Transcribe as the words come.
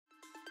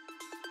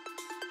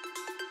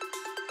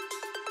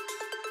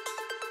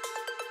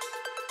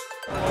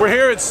We're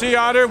here at Sea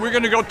Otter. We're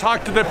going to go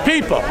talk to the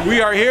people.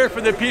 We are here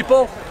for the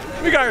people.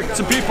 We got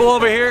some people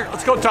over here.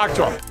 Let's go talk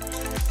to them.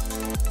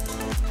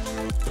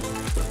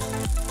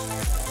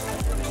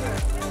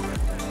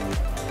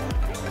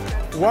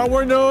 What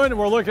we're doing,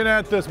 we're looking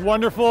at this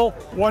wonderful,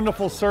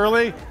 wonderful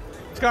Surly.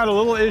 It's got a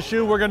little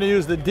issue. We're going to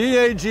use the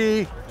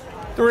DAG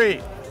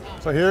 3.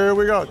 So here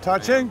we go.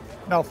 Touching.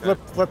 Now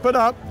flip it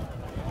up.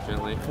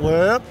 Gently.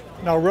 Flip.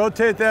 Now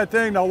rotate that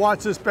thing. Now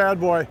watch this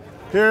bad boy.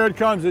 Here it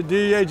comes, the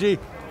DAG.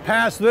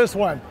 Pass this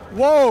one.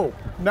 Whoa!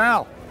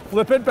 Now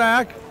flip it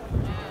back.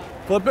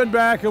 Flip it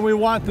back, and we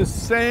want the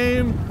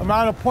same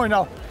amount of point.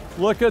 Now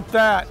look at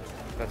that.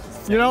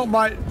 You know,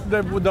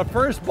 the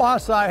first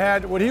boss I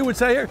had, what he would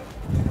say here,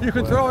 you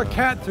can throw a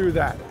cat through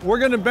that. We're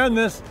going to bend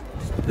this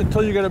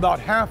until you get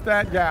about half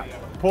that gap.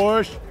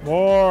 Push,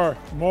 more,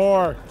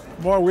 more,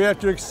 more. We have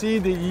to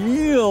exceed the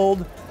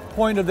yield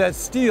point of that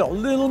steel. A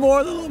little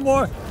more, a little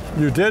more.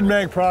 You did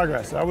make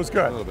progress. That was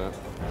good. A little bit.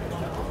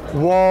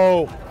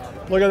 Whoa,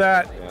 look at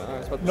that.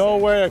 Yeah, no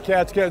way a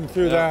cat's getting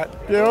through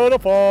that.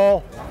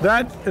 Beautiful.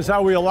 That is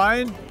how we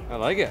align I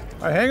like it.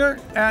 a hanger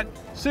at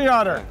Sea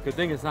Otter. Yeah, good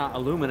thing it's not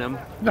aluminum.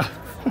 No.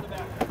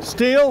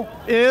 Steel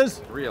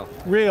is Real.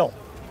 real.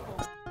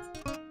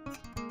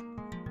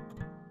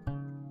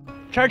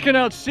 Checking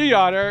out Sea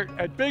Otter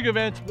at big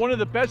events, one of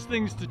the best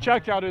things to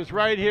check out is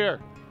right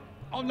here.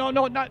 Oh, no,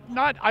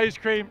 not ice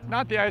cream,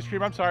 not the ice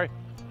cream, I'm sorry.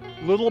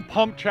 Little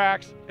pump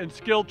tracks and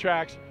skill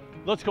tracks.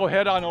 Let's go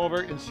head on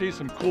over and see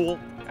some cool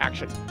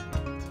action.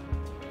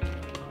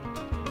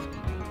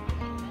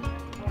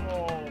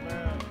 Oh,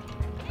 man.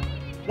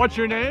 What's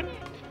your name?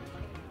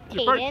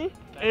 Hayden.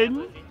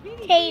 Hayden?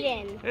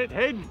 Hayden.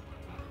 Hayden.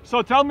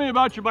 So tell me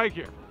about your bike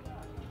here.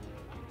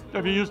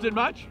 Have you used it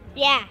much?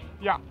 Yeah.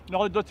 Yeah.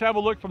 Now let's have a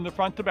look from the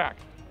front to back.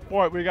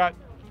 Boy, we got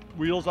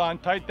wheels on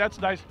tight. That's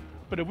nice.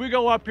 But if we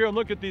go up here and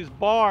look at these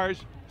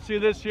bars, see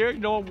this here? You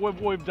know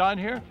what we've done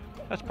here?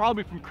 That's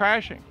probably from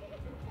crashing.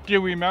 Do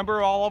you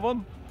remember all of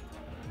them?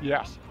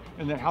 Yes.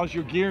 And then how's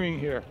your gearing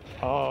here?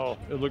 Oh,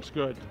 it looks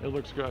good. It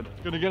looks good.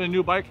 Gonna get a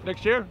new bike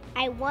next year?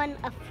 I won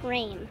a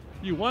frame.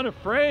 You won a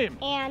frame.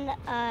 And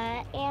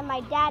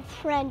my dad's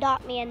friend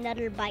got me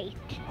another bike.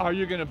 Are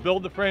you gonna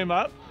build the frame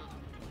up?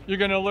 You're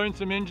gonna learn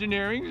some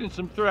engineering and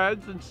some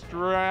threads and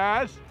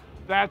stress.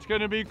 That's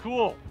gonna be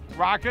cool.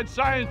 Rocket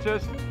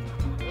scientist.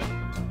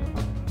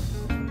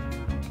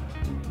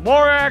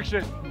 More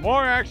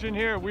action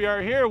here. We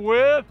are here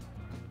with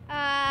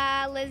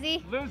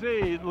Lizzie.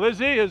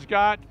 Lizzie has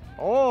got,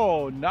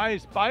 oh,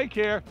 nice bike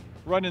here,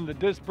 running the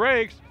disc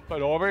brakes.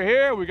 But over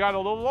here, we got a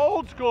little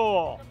old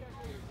school.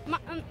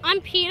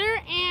 I'm Peter,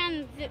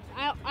 and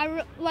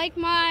I like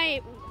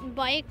my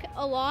bike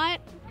a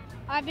lot.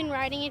 I've been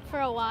riding it for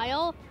a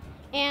while,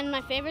 and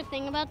my favorite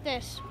thing about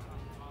this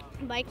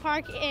bike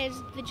park is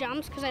the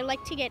jumps, because I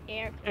like to get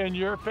air. And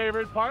your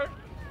favorite part?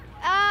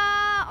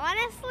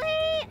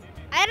 Honestly,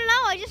 I don't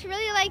know. I just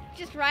really like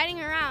just riding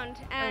around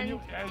and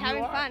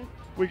having fun.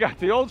 We got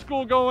the old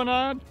school going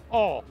on.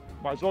 Oh,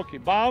 Marzocchi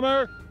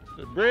Bomber.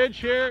 The bridge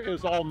here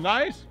is all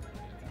nice.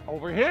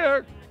 Over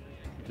here,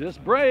 this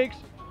brakes,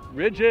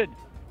 rigid,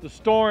 the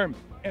Storm.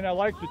 And I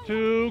like the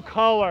two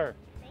color.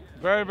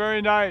 Very,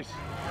 very nice.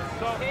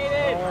 Oh,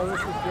 this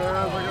is good.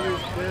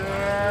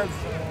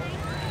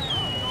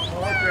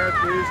 Look at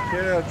these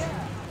kids. Look at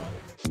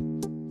these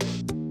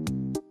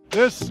kids.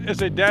 This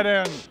is a dead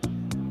end,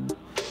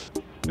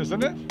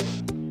 isn't it?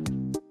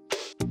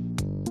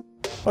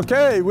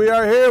 Okay, we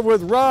are here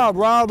with Rob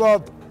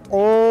of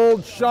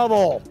Old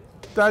Shovel.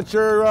 That's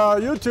your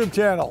YouTube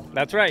channel.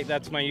 That's right,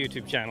 that's my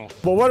YouTube channel.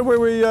 Well, what were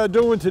we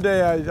doing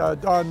today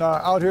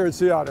out here at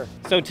Sea Otter?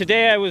 So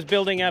today I was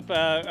building up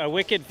a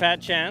wicked fat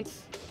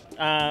chance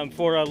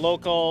for a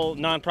local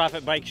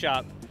nonprofit bike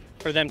shop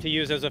for them to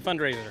use as a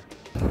fundraiser.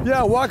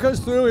 Yeah, walk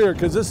us through here,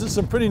 because this is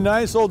some pretty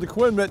nice old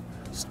equipment,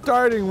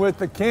 starting with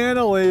the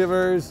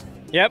cantilevers.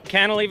 Yep,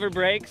 cantilever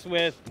brakes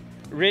with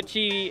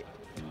Ritchie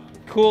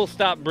Cool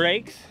Stop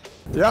brakes.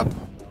 Yep.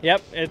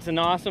 Yep, it's an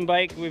awesome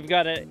bike. We've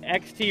got an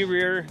XT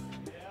rear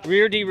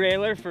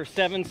derailleur for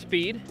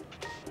 7-speed.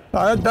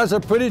 That's a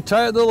pretty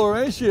tight little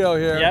ratio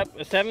here. Yep,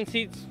 a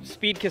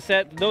 7-speed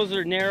cassette. Those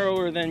are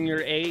narrower than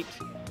your 8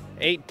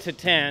 to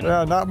 10.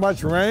 Yeah, not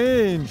much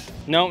range.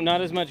 No,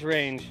 not as much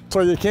range. So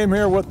you came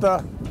here with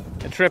the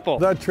triple.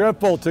 The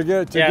triple to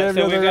give you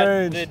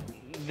the range.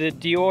 The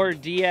Dior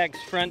DX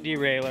front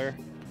derailleur.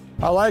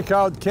 I like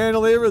how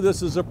cantilever.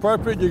 This is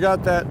appropriate. You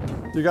got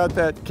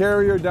that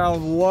carrier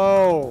down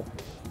low.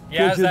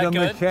 Yeah, gives you the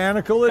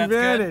mechanical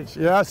advantage.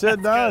 Yes,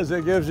 it does.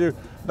 It gives you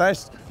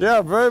nice.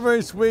 Yeah, very,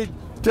 very sweet.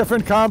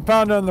 Different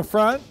compound on the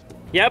front.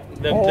 Yep,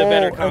 the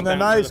better compound. And the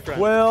nice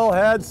quill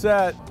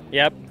headset.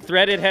 Yep,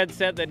 threaded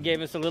headset that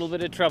gave us a little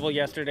bit of trouble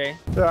yesterday.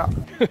 Yeah.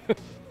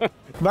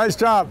 Nice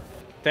job.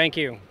 Thank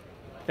you.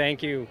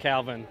 Thank you,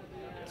 Calvin.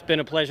 It's been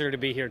a pleasure to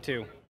be here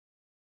too.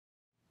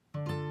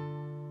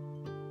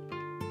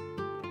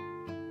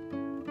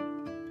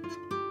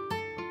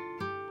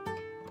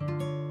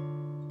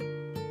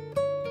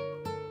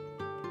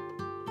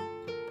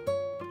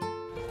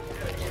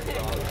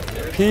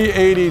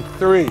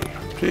 P83.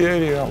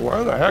 P80,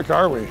 where the heck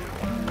are we?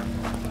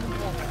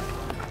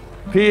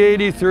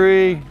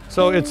 P83,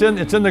 so it's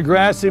in the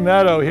grassy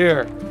meadow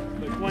here.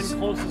 The one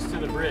closest to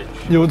the bridge.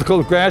 You would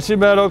call grassy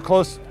meadow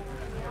close,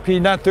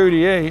 not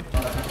 38.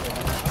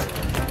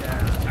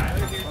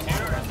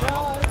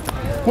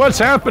 What's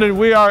happening?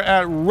 We are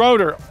at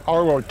ROTOR,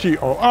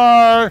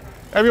 R-O-T-O-R.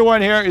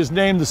 Everyone here is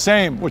named the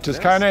same, which is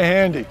kind of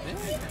handy.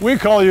 We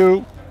call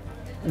you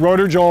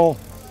ROTOR Joel.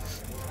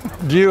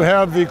 Do you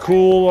have the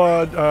cool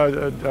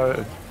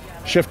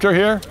shifter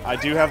here? I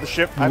do have the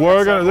shift.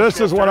 This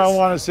is what I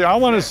want to see. I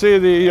want to see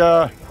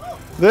the,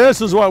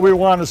 this is what we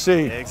want to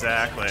see.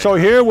 Exactly. So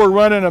here we're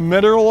running a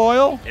mineral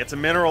oil. It's a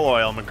mineral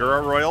oil,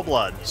 Magura Royal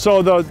Blood.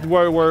 So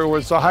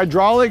it's a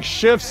hydraulic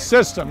shift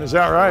system, is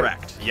that right?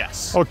 Correct,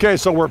 yes. Okay,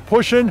 so we're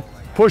pushing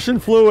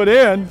fluid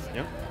in.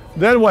 Yep.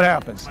 Then what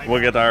happens?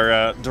 We'll get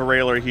our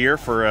derailleur here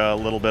for a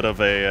little bit of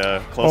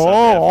a close-up.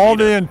 Oh, all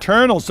the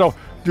internals. So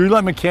do you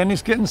let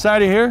mechanics get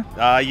inside of here?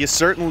 You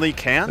certainly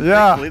can.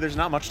 Yeah. Thankfully, there's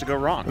not much to go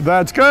wrong.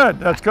 That's good.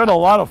 That's good. A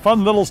lot of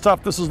fun little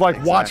stuff. This is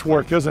like watch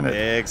work, isn't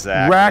it?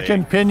 Exactly. Rack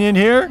and pinion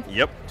here?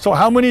 Yep. So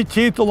how many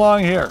teeth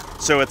along here?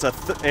 So it's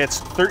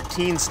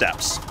 13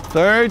 steps.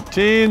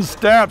 13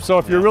 steps. So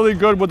if you're really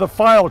good with a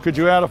file, could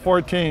you add a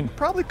 14?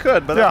 Probably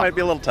could, but that might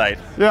be a little tight.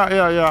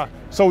 Yeah.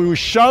 So we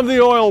shove the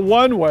oil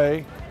one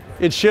way,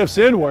 it shifts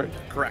inward.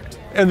 Correct.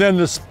 And then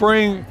the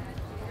spring.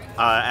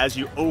 As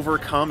you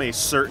overcome a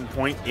certain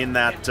point in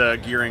that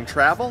gearing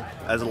travel,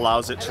 as it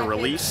allows it to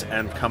release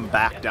and come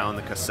back down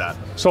the cassette.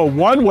 So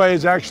one way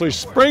is actually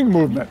spring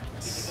movement.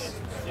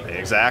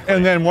 Exactly.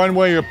 And then one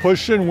way you're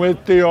pushing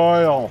with the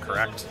oil.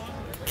 Correct.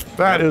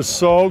 That is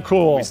so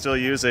cool. We still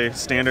use a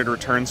standard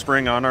return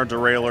spring on our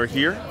derailleur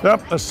here.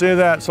 Yep, let's see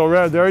that.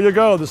 So there you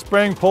go. The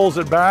spring pulls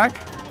it back,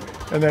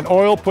 and then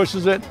oil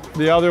pushes it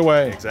the other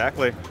way.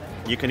 Exactly.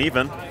 You can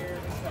even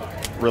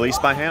release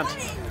by hand.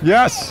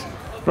 Yes.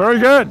 Very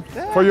good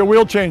for your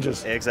wheel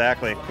changes.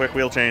 Exactly. Quick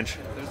wheel change.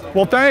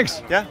 Well,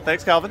 thanks. Yeah,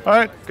 thanks, Calvin. All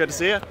right. Good to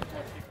see you.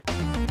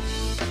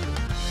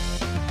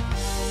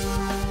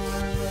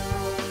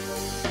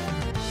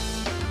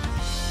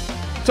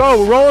 So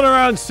we're rolling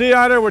around Sea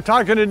Otter. We're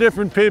talking to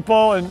different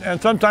people,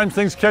 and sometimes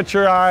things catch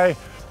your eye.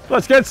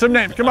 Let's get some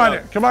names. Come on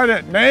in. Come on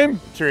in.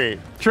 Name? Tree.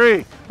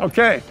 Tree.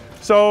 Okay.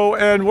 So,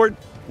 and we're...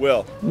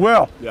 Will.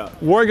 Yeah.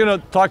 We're going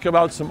to talk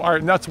about some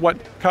art, and that's what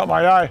caught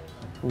my eye.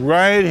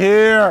 Right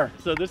here.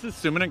 So this is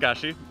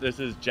suminagashi. This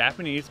is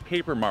Japanese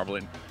paper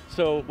marbling.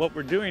 So what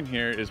we're doing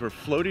here is we're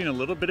floating a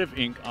little bit of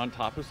ink on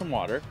top of some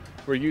water.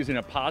 We're using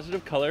a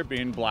positive color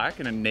being black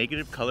and a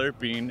negative color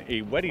being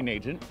a wetting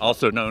agent,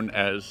 also known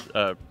as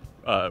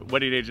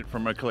wetting agent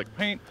from acrylic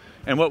paint.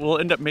 And what we'll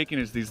end up making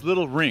is these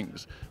little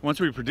rings. Once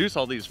we produce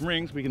all these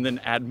rings, we can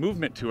then add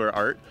movement to our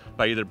art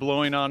by either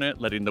blowing on it,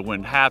 letting the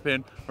wind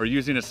happen, or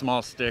using a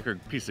small stick or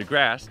piece of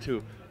grass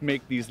to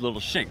make these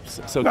little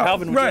shapes. So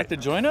Calvin, would you like to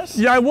join us?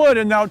 Yeah, I would.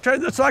 And now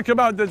let's talk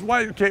about this.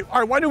 Why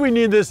do we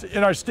need this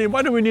in our steam?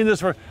 Why do we need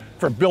this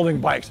for building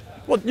bikes?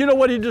 Well, you know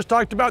what he just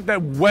talked about?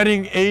 That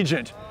wetting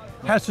agent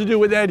has to do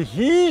with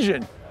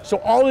adhesion. So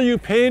all of you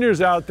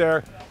painters out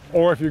there,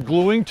 or if you're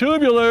gluing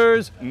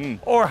tubulars,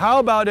 or how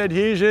about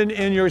adhesion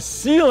in your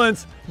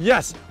sealants?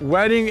 Yes,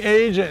 wetting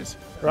agents,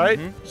 right?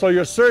 So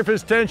your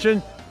surface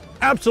tension,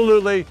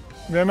 absolutely.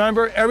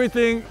 Remember,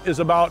 everything is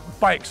about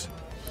bikes.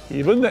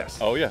 Even this.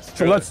 Oh yes.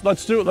 So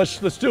let's do it.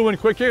 Let's do one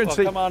quick here and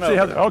see. Come on see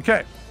how. over.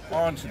 Okay.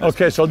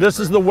 Okay. So this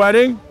is the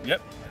wetting. Yep.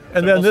 And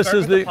so then we'll this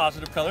start is with the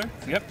positive color.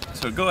 Yep.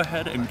 So go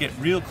ahead and get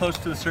real close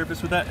to the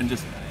surface with that and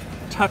just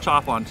touch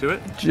off onto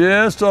it.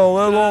 Just a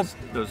little.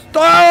 Those.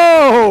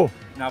 Oh!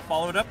 Now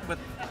follow it up with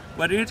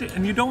wet agent,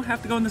 and you don't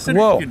have to go in the center.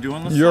 Whoa, You can do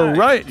on the side. you're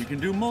right. You can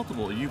do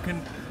multiple. You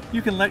can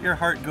let your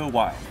heart go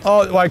wild.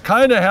 Oh, well, I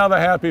kind of have a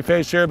happy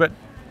face here, but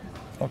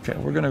okay,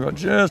 we're gonna go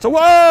just.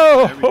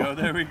 Whoa! There we go.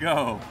 There we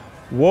go.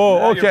 Whoa.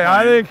 Now Okay,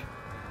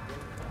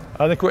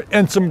 I think we're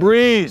and some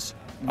breeze.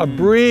 A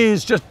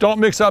breeze. Just don't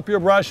mix up your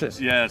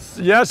brushes. Yes.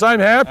 Yes, I'm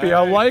happy.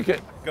 All I right. like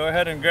it. Go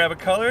ahead and grab a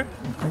color.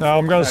 Now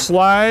I'm gonna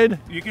slide.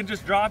 You can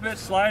just drop it,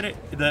 slide it.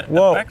 The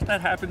Whoa. effect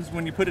that happens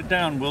when you put it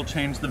down will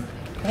change the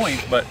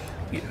point, but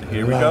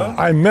here we go.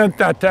 I meant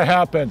that to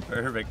happen.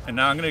 Perfect. And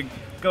now I'm gonna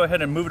go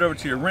ahead and move it over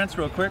to your rinse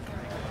real quick.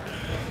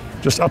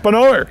 Just up and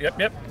over.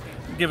 Yep.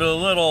 Give it a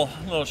little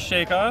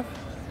shake off.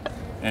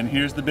 And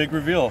here's the big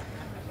reveal.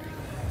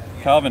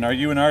 Calvin, are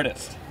you an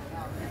artist?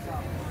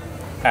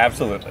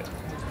 Absolutely.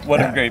 What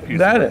a great piece.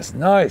 That is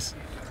nice.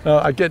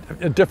 I get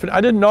a different.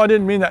 I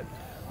didn't mean that.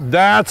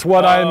 That's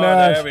what I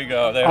meant. There we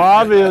go. There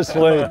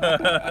Obviously.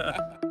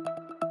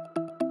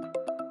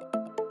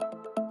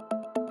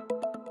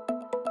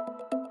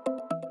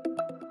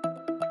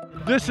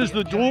 This is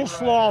the dual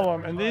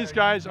slalom, and these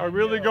guys are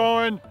really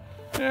going.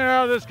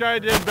 Yeah, this guy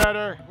did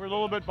better. We're a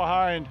little bit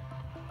behind.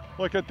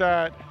 Look at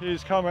that.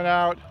 He's coming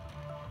out.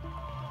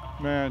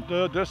 Man,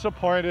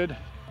 disappointed.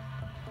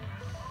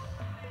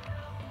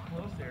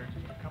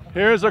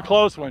 Here's a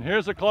close one.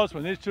 Here's a close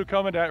one. These two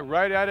coming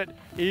right at it.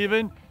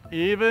 Even.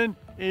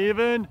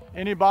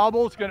 Any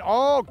bobbles?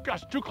 Oh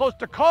gosh, too close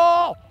to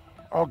call.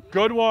 Oh,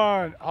 good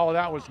one. Oh,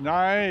 that was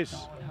nice.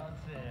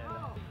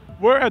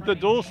 We're at the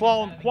dual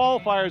slalom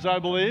qualifiers, I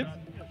believe.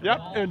 Yep,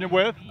 and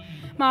with?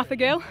 Martha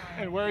Gill.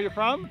 And where are you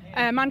from?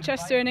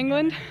 Manchester in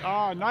England.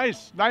 Oh,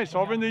 nice, nice,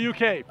 over in the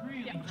UK.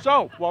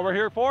 So, what we're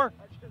here for?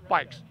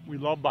 Bikes. We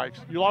love bikes.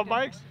 You love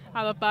bikes?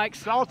 I love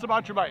bikes. Tell us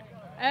about your bike.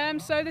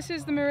 So this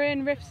is the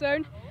Marin Rift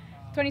Zone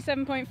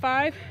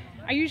 27.5.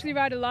 I usually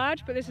ride a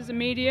large, but this is a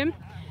medium.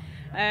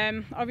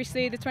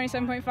 Obviously the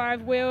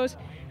 27.5 wheels,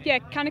 yeah,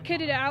 kind of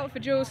kitted it out for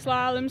dual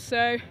slalom,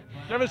 so.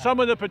 Give us some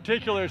of the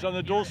particulars on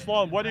the dual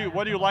slalom. What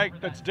do you like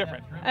that's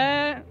different?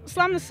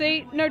 Slam the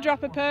seat, no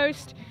dropper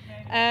post.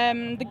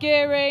 The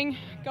gearing,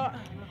 got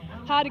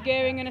harder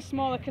gearing and a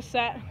smaller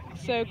cassette,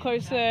 so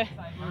closer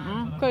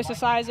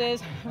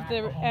sizes.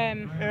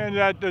 And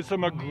there's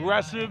some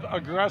aggressive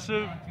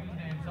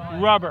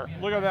rubber.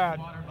 Look at that.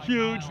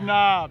 Huge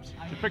knobs.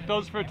 Did you pick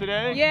those for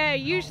today? Yeah,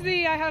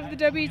 usually I have the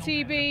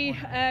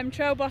WTB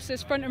Trail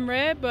Bosses front and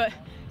rear, but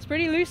it's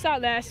pretty loose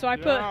out there, so I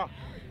put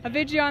a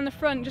video on the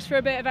front just for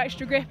a bit of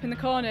extra grip in the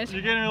corners.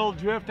 You getting a little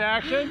drift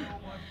action?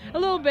 A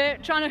little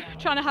bit, trying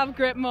to have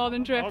grip more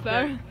than drift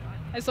though.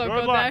 It's all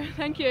good though.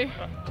 Thank you.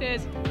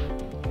 Cheers.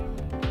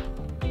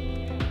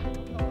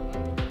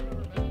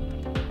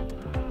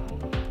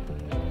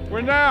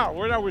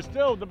 We're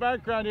still in the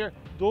background here.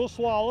 Dual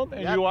slalom,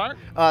 and you are?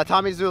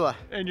 Tommy Zula.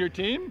 And your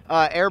team?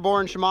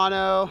 Airborne,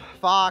 Shimano,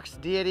 Fox,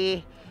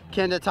 Deity,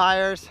 Kenda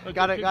tires.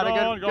 Got a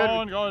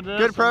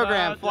good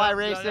program. Fly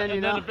racing,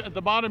 you know. Then at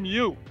the bottom,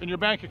 you and your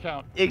bank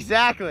account.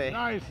 Exactly.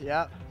 Nice.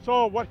 Yep.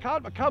 So what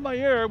caught my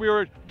ear, we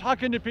were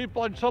talking to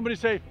people and somebody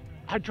say,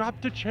 I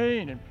dropped the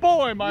chain, and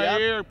boy, my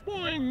ear,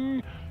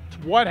 boing.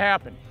 What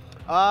happened?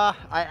 I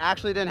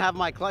actually didn't have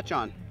my clutch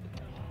on.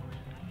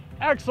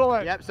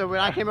 Excellent. Yep, so when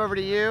I came over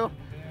to you,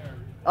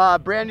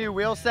 brand new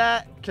wheel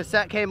set,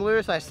 cassette came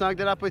loose, I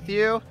snugged it up with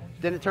you,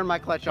 didn't turn my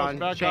clutch on,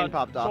 chain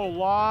popped off. So a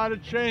lot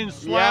of chain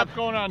slap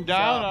going on,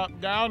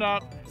 down,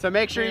 up. So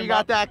make sure you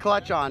got that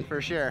clutch on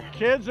for sure.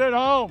 Kids at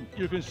home,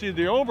 you can see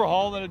the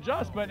overhaul and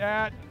adjustment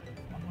at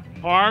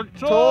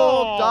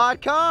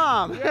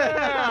parktool.com.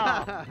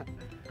 Yeah.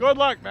 Good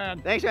luck,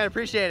 man. Thanks, man,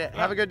 appreciate it.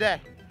 Have a good day.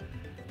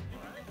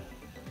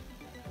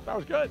 That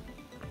was good.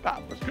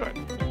 That was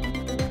good.